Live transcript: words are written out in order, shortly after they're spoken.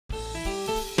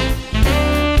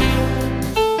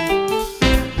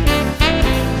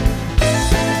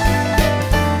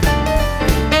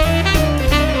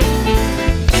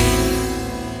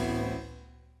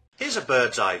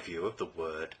bird's eye view of the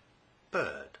word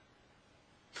bird.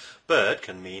 Bird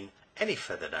can mean any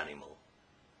feathered animal.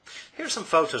 Here are some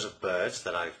photos of birds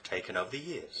that I've taken over the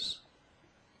years.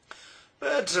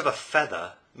 Birds of a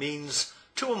feather means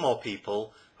two or more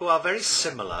people who are very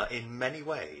similar in many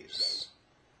ways.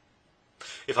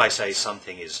 If I say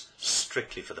something is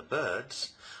strictly for the birds,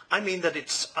 I mean that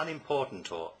it's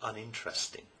unimportant or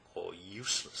uninteresting or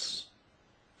useless.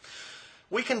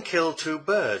 We can kill two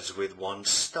birds with one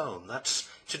stone. That's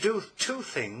to do two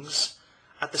things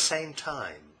at the same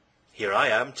time. Here I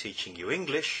am teaching you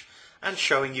English and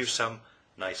showing you some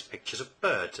nice pictures of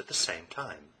birds at the same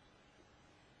time.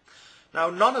 Now,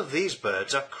 none of these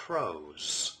birds are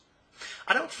crows.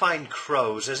 I don't find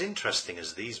crows as interesting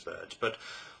as these birds, but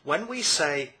when we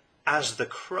say, as the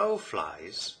crow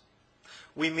flies,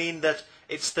 we mean that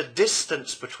it's the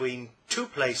distance between two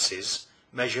places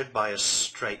measured by a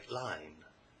straight line.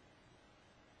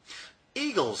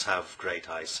 Eagles have great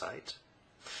eyesight.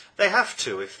 They have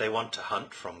to if they want to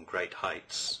hunt from great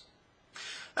heights.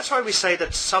 That's why we say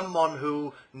that someone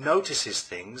who notices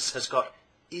things has got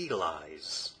eagle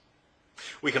eyes.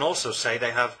 We can also say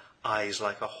they have eyes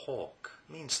like a hawk.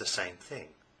 It means the same thing.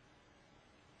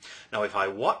 Now, if I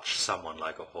watch someone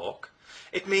like a hawk,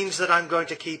 it means that I'm going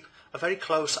to keep a very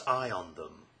close eye on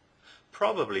them,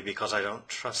 probably because I don't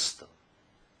trust them.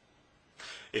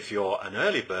 If you're an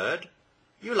early bird,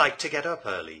 you like to get up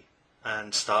early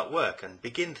and start work and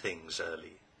begin things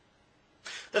early.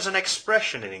 There's an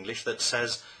expression in English that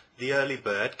says, the early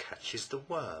bird catches the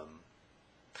worm.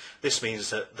 This means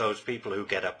that those people who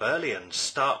get up early and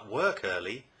start work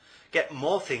early get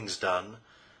more things done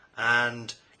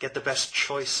and get the best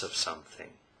choice of something.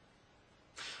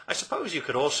 I suppose you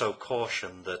could also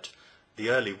caution that the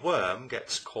early worm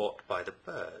gets caught by the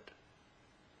bird.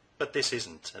 But this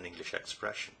isn't an English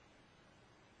expression.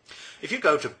 If you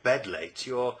go to bed late,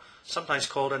 you're sometimes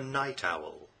called a night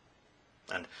owl.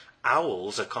 And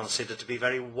owls are considered to be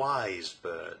very wise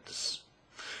birds.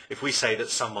 If we say that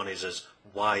someone is as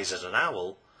wise as an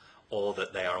owl, or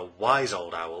that they are a wise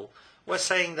old owl, we're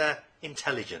saying they're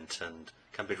intelligent and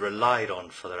can be relied on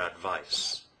for their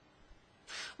advice.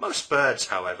 Most birds,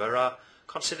 however, are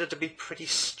considered to be pretty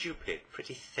stupid,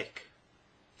 pretty thick.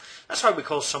 That's why we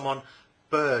call someone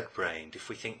bird-brained if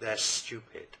we think they're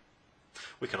stupid.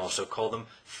 We can also call them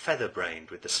feather-brained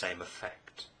with the same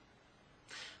effect.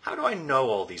 How do I know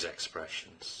all these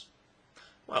expressions?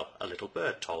 Well, a little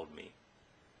bird told me.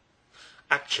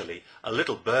 Actually, a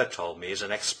little bird told me is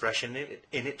an expression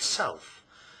in itself.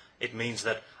 It means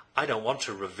that I don't want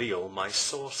to reveal my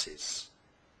sources.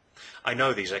 I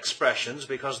know these expressions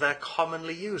because they're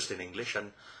commonly used in English,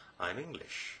 and I'm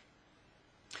English.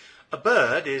 A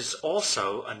bird is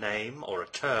also a name or a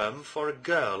term for a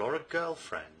girl or a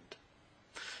girlfriend.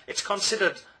 It's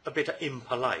considered a bit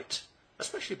impolite,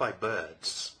 especially by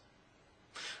birds.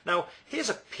 Now, here's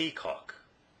a peacock.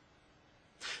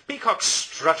 Peacocks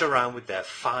strut around with their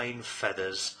fine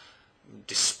feathers,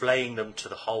 displaying them to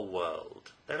the whole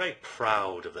world. They're very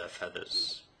proud of their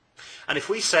feathers. And if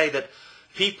we say that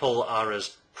people are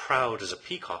as proud as a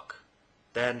peacock,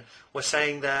 then we're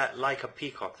saying they're like a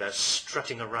peacock. They're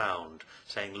strutting around,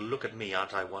 saying, look at me,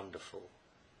 aren't I wonderful?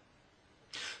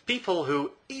 People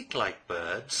who eat like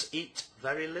birds eat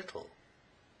very little.